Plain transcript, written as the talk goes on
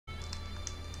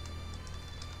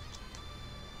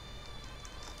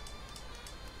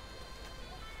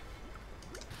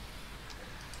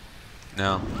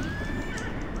No.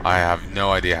 I have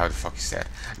no idea how the fuck he's dead.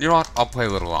 You know what? I'll play a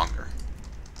little longer.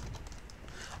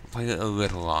 I'll play a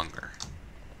little longer.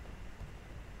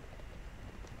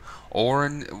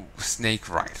 Orin Snake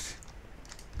Right.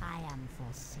 I am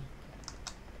forsaken.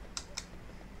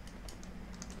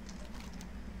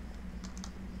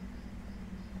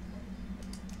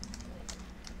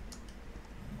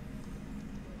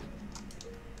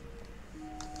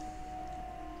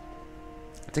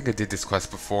 I think I did this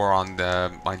quest before on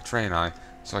my train eye,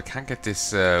 so I can't get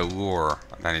this lure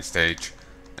at any stage,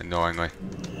 annoyingly.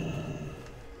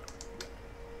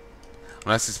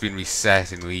 Unless it's been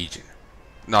reset in Legion.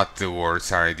 Not the lure,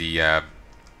 sorry, the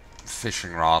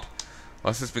fishing rod.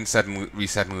 Unless it's been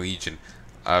reset in Legion.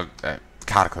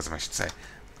 Cataclysm, I should say.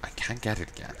 I can't get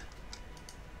it again.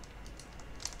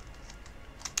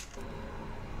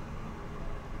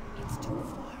 It's too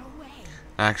far away.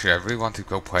 Actually, I really want to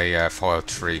go play Fallout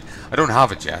 3. I don't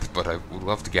have it yet, but I would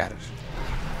love to get it.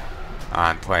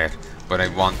 And play it. But I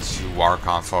want to work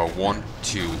on Fallout 1,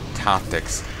 2,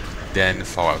 Tactics, then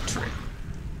Fallout 3.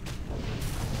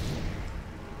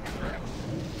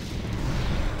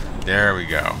 There we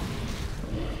go.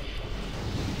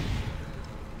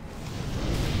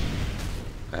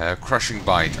 Crushing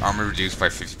Bite, armor reduced by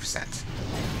 50%.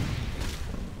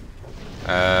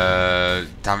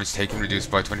 Damage taken reduced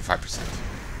by 25%.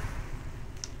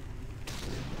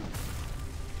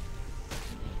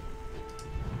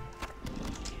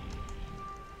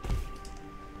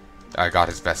 I got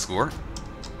his best score.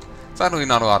 Sadly,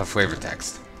 not a lot of flavor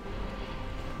text.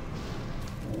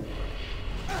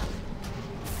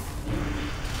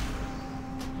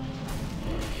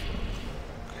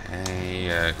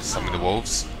 Okay, summon the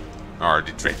wolves. Or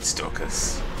the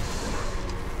Dreadstalkers.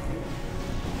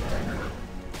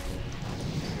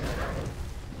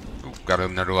 Ooh, got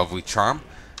another lovely charm.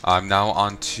 I'm now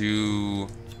on to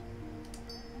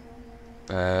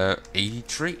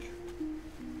 83.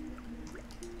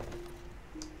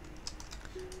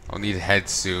 I'll need a head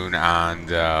soon and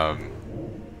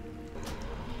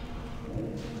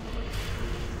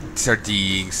start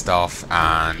DEing stuff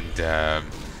and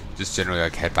just generally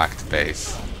like head back to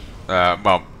base.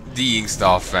 Well, DEing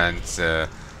stuff and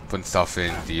putting stuff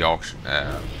in the auction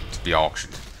to be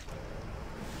auctioned.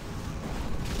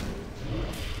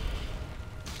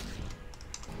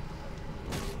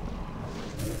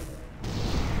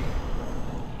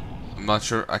 I'm not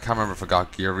sure. I can't remember if I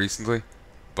got gear recently.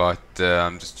 But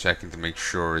I'm just checking to make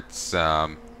sure it's I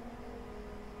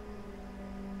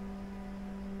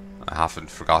haven't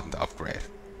forgotten to upgrade.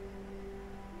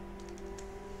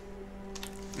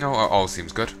 No, all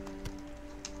seems good.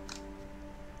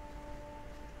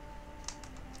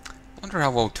 Wonder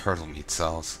how well turtle meat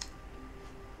sells.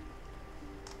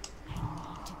 I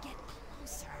need to get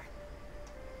closer.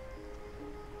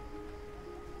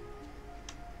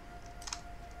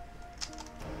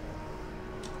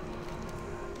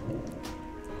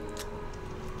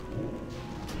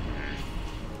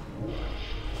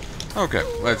 Okay,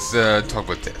 let's talk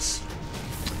about this.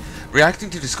 Reacting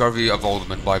to discovery of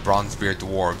Alderman by Bronzebeard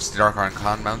dwarves, the Dark Iron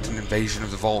Clan mounted an invasion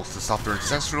of the Vault to stop their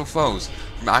ancestral foes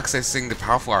from accessing the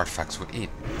powerful artifacts within.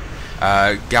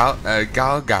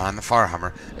 Galgan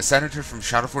Firehammer, a senator from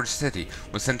Shadowforge City,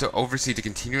 was sent to oversee the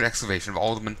continued excavation of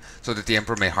Alderman so that the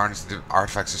Emperor may harness the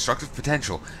artifact's destructive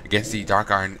potential against the Dark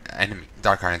Iron's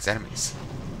enemies.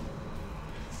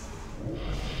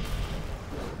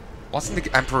 Wasn't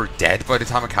the Emperor dead by the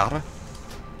time of Kata?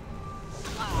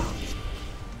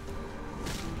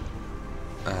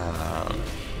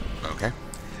 Okay.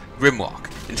 Grimlock.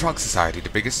 In Trog society, the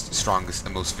biggest, strongest,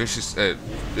 and most vicious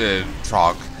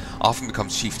Trog often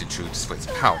becomes chieftain through displays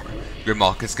of power.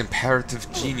 Grimlock is a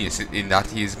comparative genius in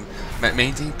that he has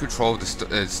maintained control of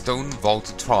the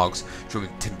stone-vaulted Trogs through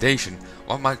intimidation,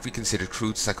 what might be considered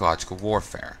crude psychological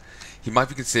warfare. He might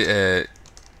be considered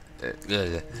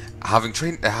having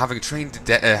trained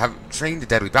the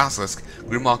deadly basilisk,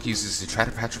 Grimlock uses the threat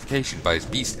of petrification by his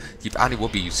beast to keep any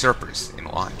would-be usurpers in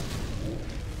line.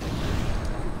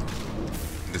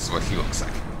 And this is what he looks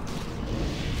like.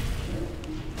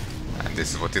 And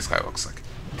this is what this guy looks like.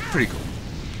 Pretty cool.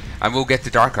 And we'll get the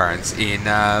Dark Irons in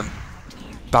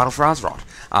Battle for Azeroth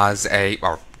as a,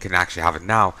 or can actually have it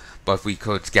now, but we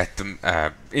could get them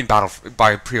in Battle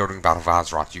by pre-ordering Battle for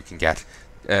Azeroth. You can get.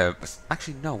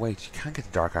 Actually, no, wait, you can't get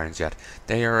the Dark Irons yet.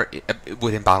 They are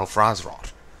within Battle for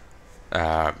Azeroth.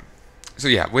 So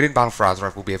yeah, within Battle for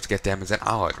Azeroth, we'll be able to get them as an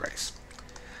allied race.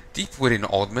 Deep within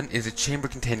Alderman is a chamber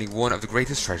containing one of the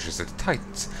greatest treasures of the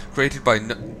Titans, created by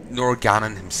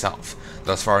Norganon himself.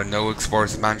 Thus far, no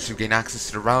explorers have managed to gain access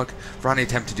to the relic, for any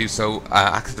attempt to do so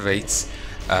activates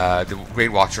the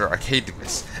Great Watcher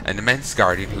Arcadimus, an immense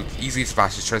guardian who easily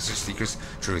smashes treasure seekers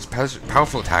through his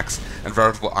powerful attacks and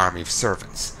veritable army of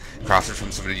servants. Crafted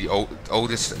from some of the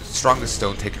oldest, strongest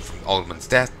stone taken from Alderman's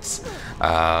depths,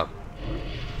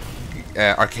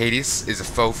 Arcadius is a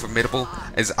foe formidable,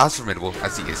 is as formidable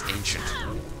as he is ancient.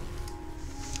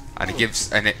 And he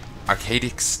gives an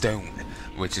Arcadic stone,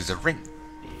 which is a ring.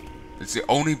 It's the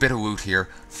only bit of loot here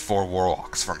for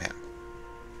warlocks from him,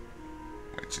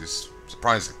 which is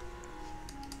surprising.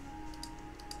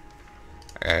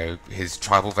 His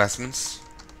tribal vestments.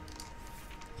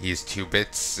 He has 2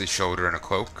 bits, a shoulder and a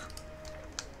cloak.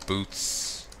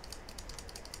 Boots.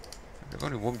 There's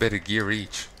only 1 bit of gear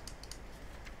each.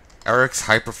 Eric's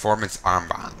high performance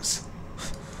armbands.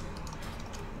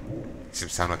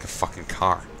 Seems to sound like a fucking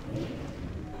car.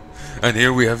 And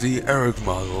here we have the Eric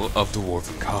model of the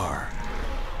dwarven car.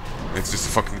 It's just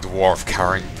a fucking dwarf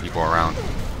carrying people around.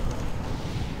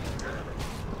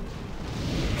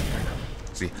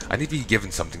 See, I need to be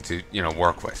given something to,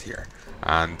 work with here.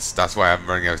 And that's why I'm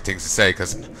running out of things to say,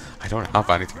 because I don't have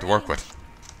anything to work with.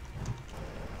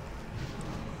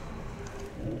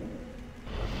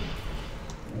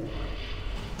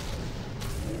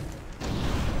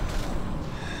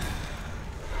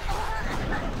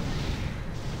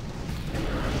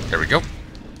 There we go.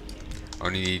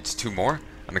 Only needs 2 more,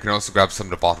 and I can also grab some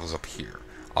of the bottles up here,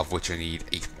 of which I need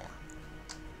 8 more.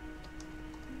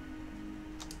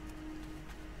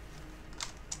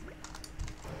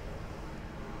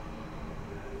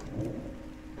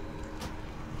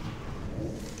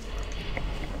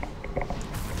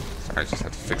 Sorry, I just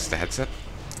have to fix the headset.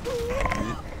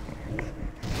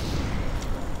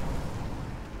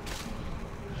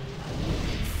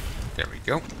 There we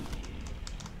go.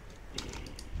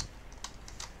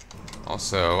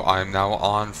 Also, I'm now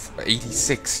on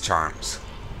 86 charms,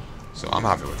 so I'm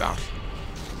happy with that.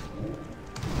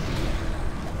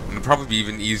 And it'll probably be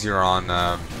even easier on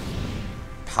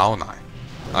Palnai.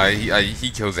 He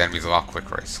kills enemies a lot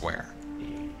quicker, I swear.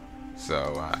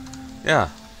 So, yeah,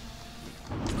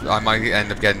 I might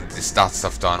end up getting that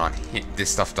stuff done on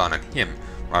him,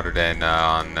 rather than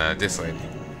on this lady.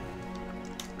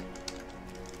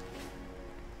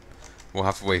 We'll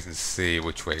have to wait and see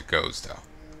which way it goes, though.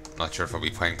 Not sure if I'll be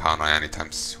playing Palnai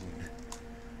anytime soon.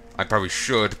 I probably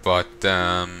should, but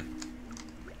I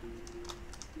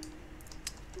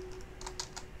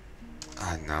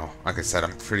don't know. Like I said,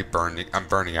 I'm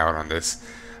burning out on this.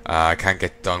 I can't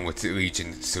get done with the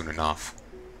Legion soon enough.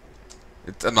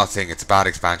 I'm not saying it's a bad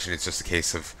expansion. It's just a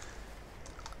case of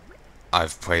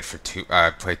I've played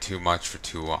too much for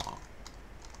too long.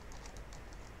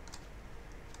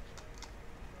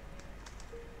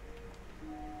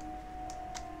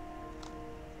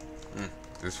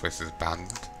 This place is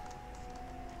abandoned.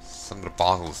 Some of the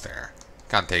bottles there.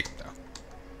 Can't take them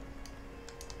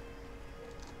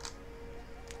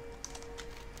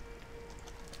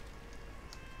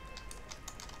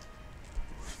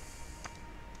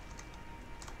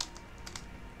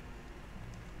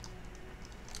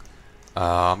though.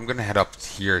 I'm gonna head up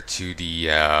here to the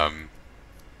oh,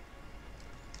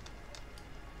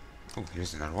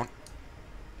 here's another one.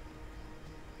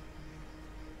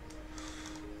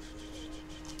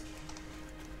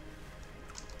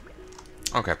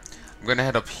 Okay, I'm gonna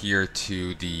head up here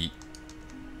to the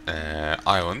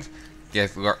island,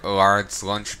 get Lard's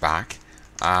lunch back,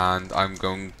 and I'm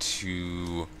going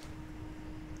to...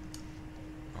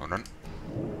 Hold on.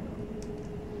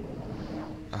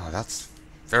 Oh, that's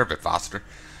a fair bit faster.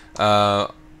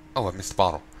 Oh, I missed a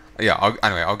bottle. Yeah,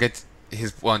 anyway, I'll get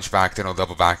his lunch back, then I'll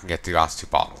double back and get the last 2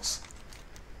 bottles.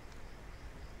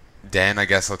 Then I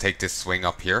guess I'll take this swing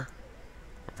up here.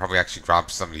 I'll probably actually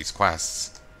grab some of these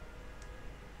quests.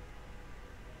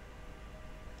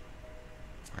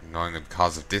 Annoyingly,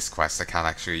 because of this quest, I can't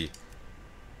actually...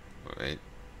 Wait.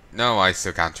 No, I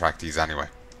still can't track these anyway.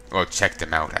 Well, check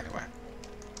them out anyway.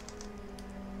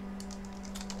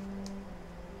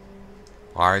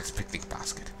 Lard's picnic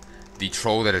basket. The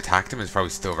troll that attacked him is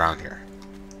probably still around here.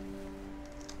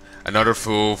 Another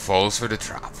fool falls for the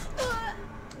trap.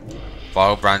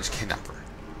 Vile branch kidnapper.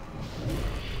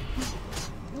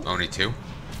 Only 2.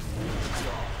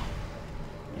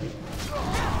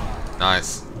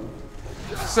 Nice.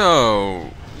 So,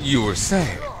 you were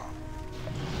saying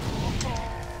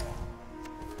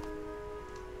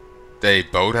they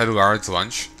both had Lard's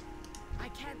lunch? I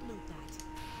can't loot that.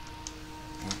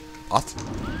 What?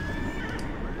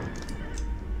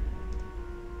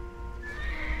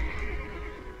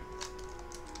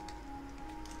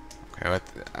 Okay,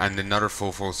 and another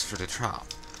fool falls for the trap.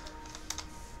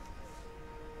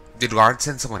 Did Lard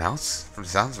send someone else? From the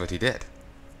sounds of it, he did.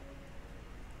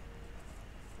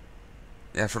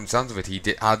 Yeah, from the sounds of it, he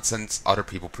had sent other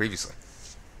people previously.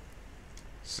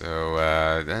 So,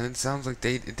 then it sounds like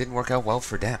it didn't work out well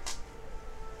for them.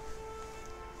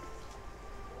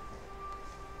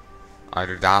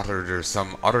 Either that or there's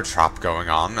some other trap going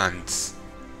on and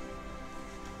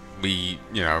we,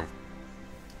 you know,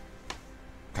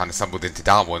 kind of stumbled into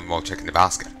that one while checking the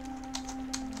basket.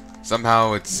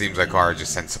 Somehow it seems like Ara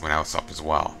just sent someone else up as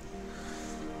well.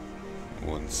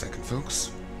 1 second,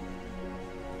 folks.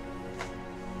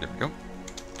 There we go.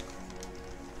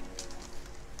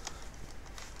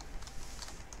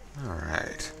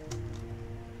 Alright.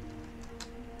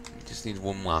 We just need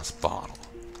one last bottle.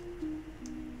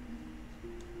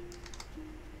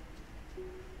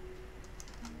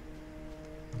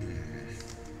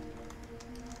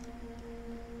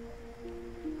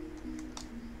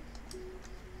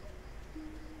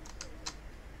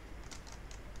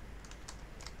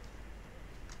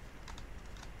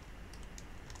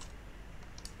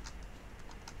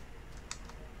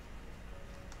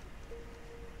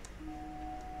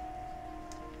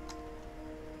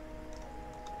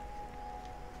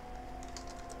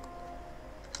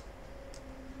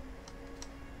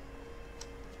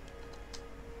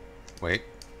 Wait.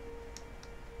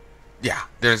 Yeah,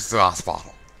 there's the last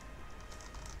bottle.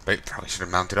 Wait, probably should have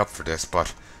mounted up for this,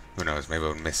 but who knows, maybe I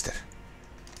would have missed it.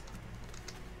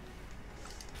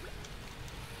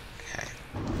 Okay.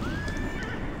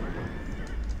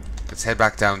 Let's head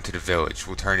back down to the village.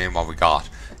 We'll turn in what we got.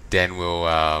 Then we'll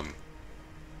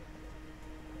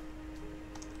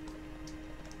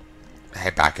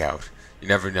head back out. You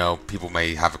never know, people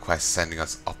may have a quest sending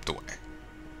us up the way.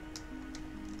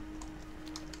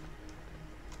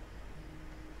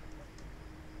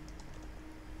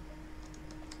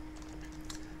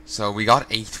 So we got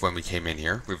 8 when we came in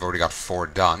here. We've already got 4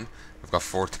 done. We've got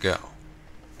 4 to go.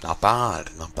 Not bad,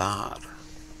 not bad.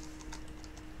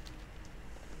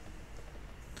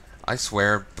 I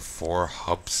swear before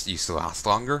hubs used to last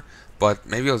longer, but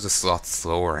maybe it was just a lot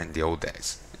slower in the old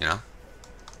days, you know?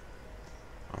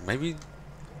 Or maybe,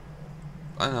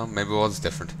 I don't know, maybe it was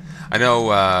different. I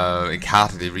know in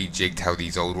Kata they rejigged how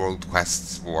these old world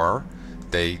quests were.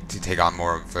 To take on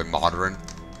more of a modern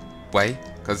way.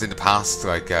 Because in the past,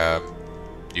 like, I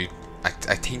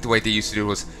think the way they used to do it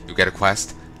was you get a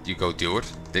quest, you go do it,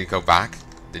 then you go back,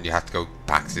 then you have to go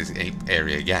back to this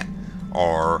area again.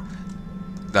 Or,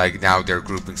 like, now they're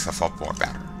grouping stuff up more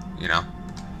better, you know?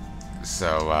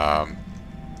 So,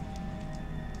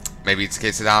 maybe it's a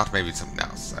case of that, maybe it's something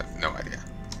else. I have no idea.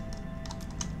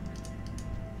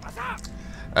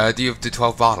 Do you have the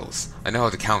 12 bottles? I know how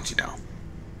to count, you know.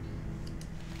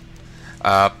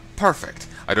 Perfect.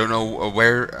 I don't know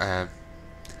where.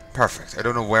 Perfect. I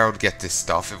don't know where I would get this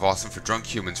stuff if it wasn't for drunk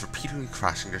humans repeatedly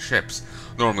crashing their ships.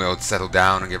 Normally I would settle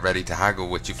down and get ready to haggle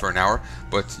with you for an hour,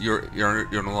 but you're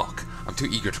in luck. I'm too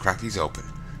eager to crack these open.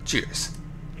 Cheers.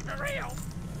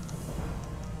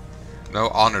 No,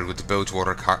 honored with the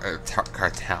Bilgewater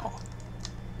cartel.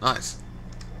 Nice.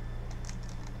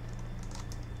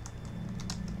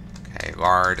 Okay,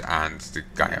 Lard and the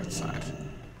guy outside.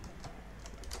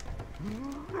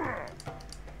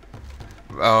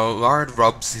 Lard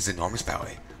rubs his enormous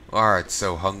belly. Lard's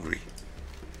so hungry.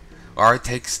 Lard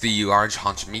takes the large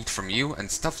haunch meat from you and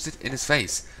stuffs it in his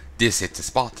face. This hits the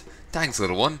spot. Thanks,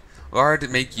 little one. Lard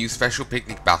make you special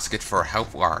picnic basket for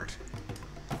help, Lard.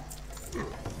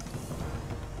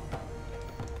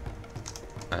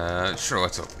 Sure,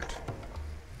 let's open it.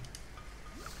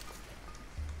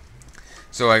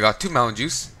 So I got 2 melon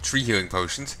juice, 3 healing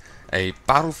potions, a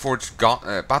Battleforged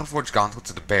Gauntlets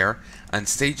of the Bear, and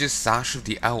Stage's Sash of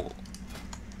the Owl.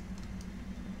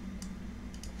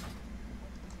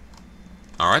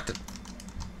 Alright then.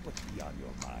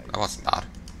 That wasn't bad.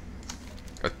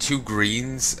 Got 2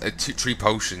 greens, 3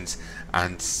 potions,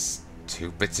 and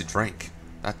 2 bits of drink.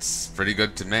 That's pretty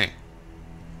good to me.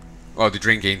 Well, the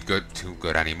drink ain't too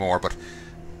good anymore, but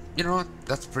you know what?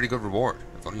 That's a pretty good reward.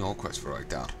 If only all quests were like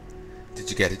that. Did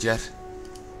you get it yet?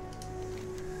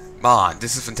 Man,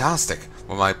 this is fantastic.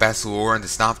 With my best lure and the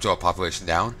snapjaw population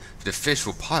down, the fish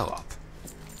will pile up.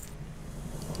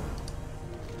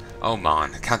 Oh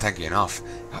man, I can't thank you enough.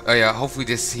 Yeah, hopefully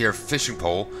this here fishing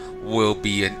pole will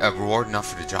be a reward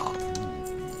enough for the job.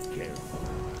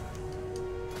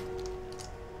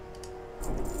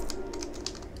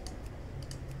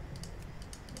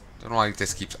 Don't know why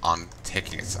this keeps on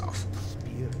ticking itself.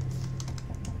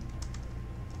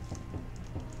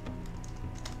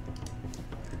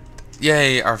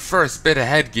 Yay, our first bit of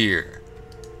headgear.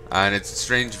 And it's a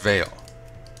strange veil.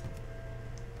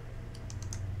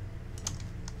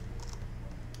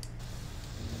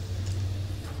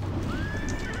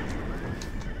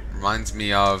 Reminds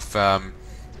me of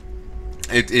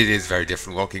It is very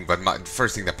different looking, but the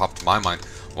first thing that popped to my mind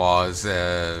was, you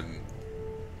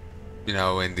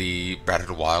know, in the Breath of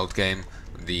the Wild game,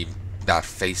 that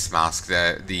face mask,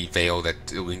 the veil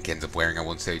that Link ends up wearing at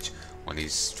one stage when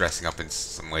he's dressing up in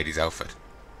some lady's outfit.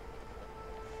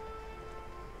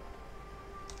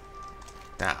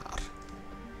 That.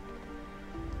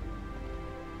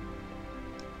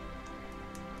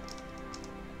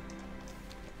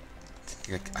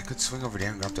 I could swing over there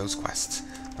and grab those quests,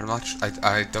 but I'm not.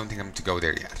 I don't think I'm to go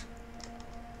there yet.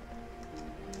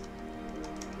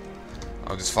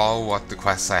 I'll just follow what the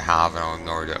quests I have and I'll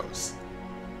ignore those.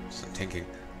 So I'm thinking,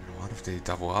 what if they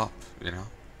double up? You know.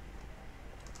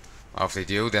 Well, if they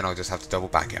do, then I'll just have to double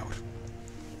back out.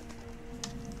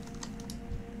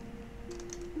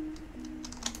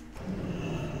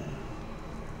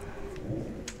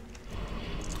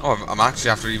 Oh, I'm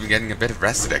actually after even getting a bit of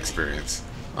rested experience.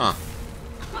 Huh.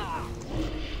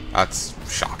 That's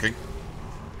shocking.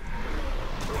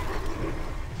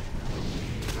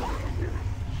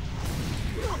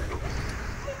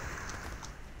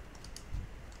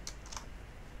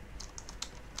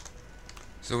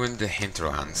 So in the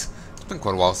hinterlands, it's been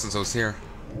quite a while since I was here.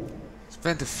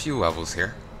 Spent a few levels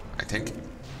here, I think,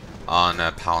 on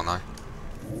Palnai.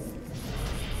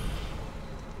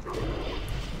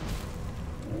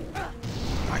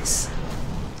 Nice.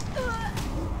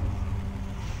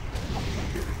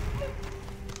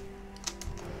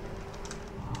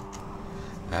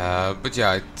 But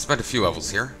yeah, I spent a few levels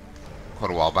here,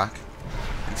 quite a while back.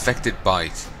 Infected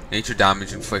Bite. Nature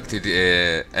damage inflicted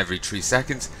every 3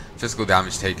 seconds. Physical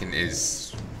damage taken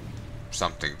is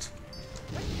something.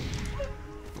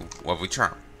 Ooh, lovely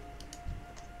charm.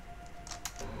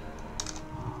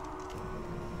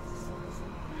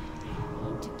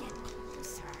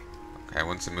 Okay,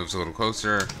 once it moves a little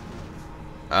closer,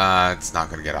 it's not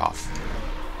gonna get off.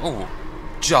 Oh,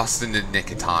 just in the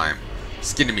nick of time.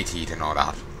 Skin of me teeth and all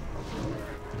that.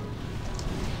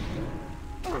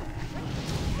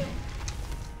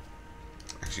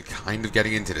 Actually, kind of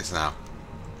getting into this now.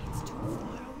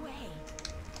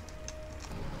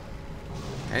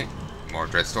 Okay, more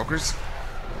Dreadstalkers.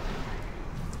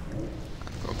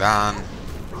 Go down.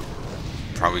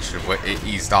 Probably should have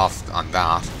eased off on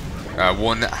that.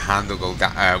 One hand will go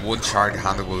down. One shard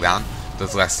hand will go down.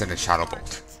 Does less than a Shadow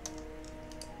Bolt.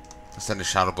 Less than a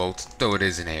Shadow Bolt, though it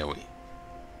is an AoE.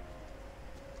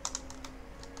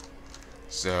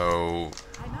 So,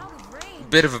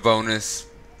 bit of a bonus,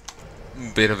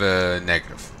 bit of a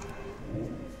negative.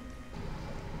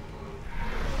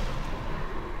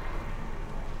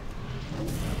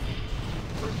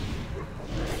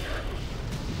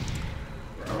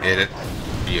 Hit it.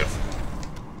 Beautiful.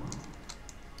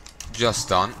 Just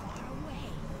done.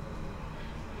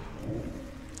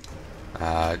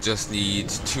 Just need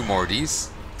 2 more of these.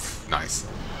 Nice.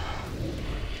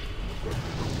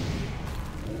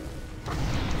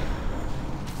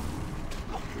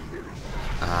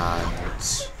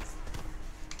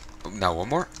 And now one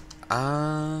more.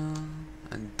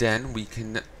 And then we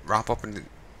can wrap up and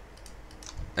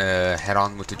head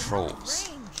on with the trolls.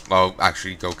 Well,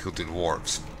 actually go kill the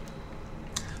dwarves.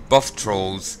 Buff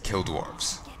trolls, kill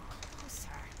dwarves.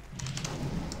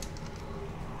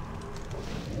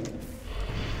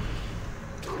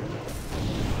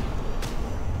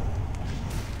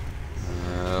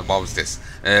 What was this?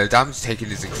 Damage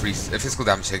taken is increased. Physical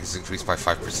damage taken is increased by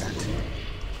 5%.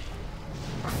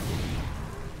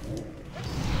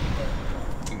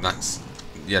 Nice.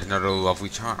 Yet another lovely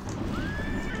charm.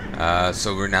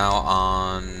 So we're now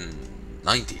on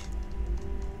 90.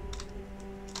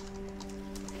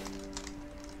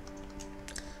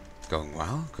 Going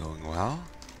well, going well.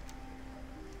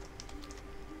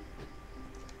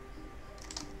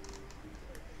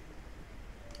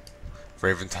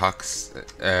 Raventusk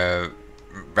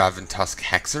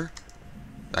Hexer,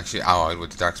 actually allied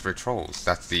with the Darkspear Trolls.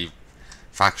 That's the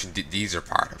faction these are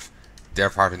part of.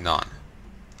 They're part of none.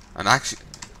 And actually,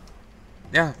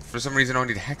 yeah, for some reason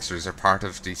only the Hexers are part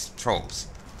of these trolls.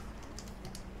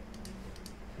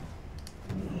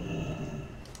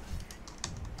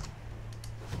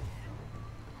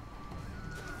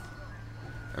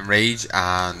 Enrage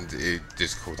and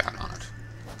just cool down on it.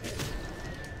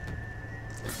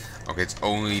 Okay, it's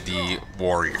only the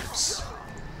warriors.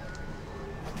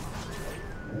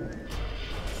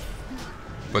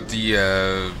 But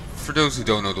the for those who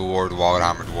don't know the War of the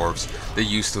Wildhammer dwarves, they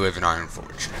used to live in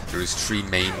Ironforge. There is 3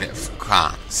 main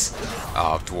clans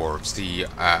of dwarves: the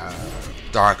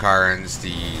Dark Irons,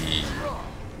 the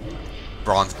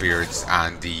Bronzebeards,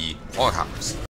 and the Wildhammers.